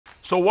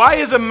So why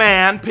is a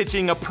man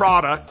pitching a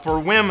product for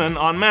women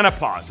on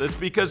menopause? It's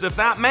because if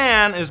that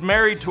man is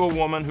married to a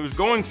woman who's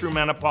going through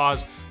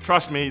menopause,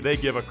 trust me, they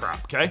give a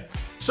crap, okay?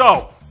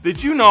 So,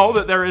 did you know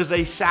that there is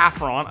a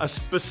saffron, a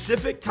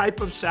specific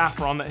type of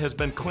saffron that has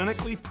been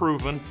clinically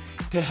proven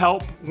to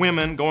help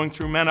women going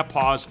through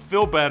menopause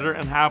feel better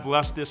and have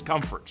less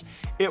discomforts?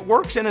 It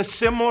works in a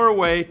similar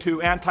way to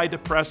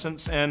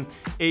antidepressants and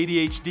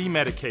ADHD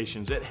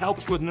medications. It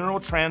helps with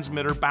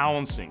neurotransmitter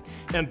balancing.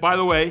 And by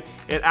the way,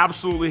 it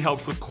absolutely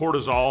helps with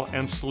cortisol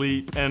and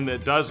sleep, and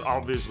it does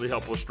obviously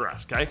help with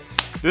stress, okay?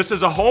 This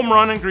is a home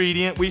run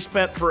ingredient. We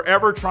spent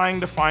forever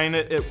trying to find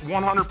it. It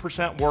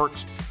 100%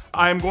 works.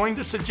 I'm going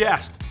to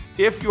suggest,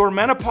 if your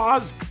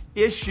menopause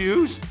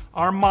issues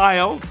are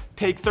mild,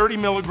 take 30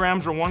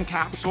 milligrams or 1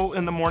 capsule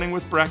in the morning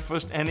with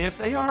breakfast, and if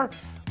they are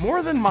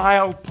more than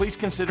mild, please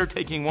consider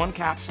taking 1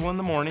 capsule in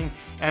the morning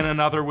and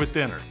another with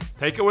dinner.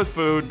 Take it with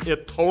food.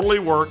 It totally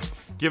works.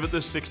 Give it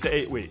this 6 to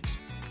 8 weeks.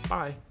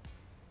 Bye.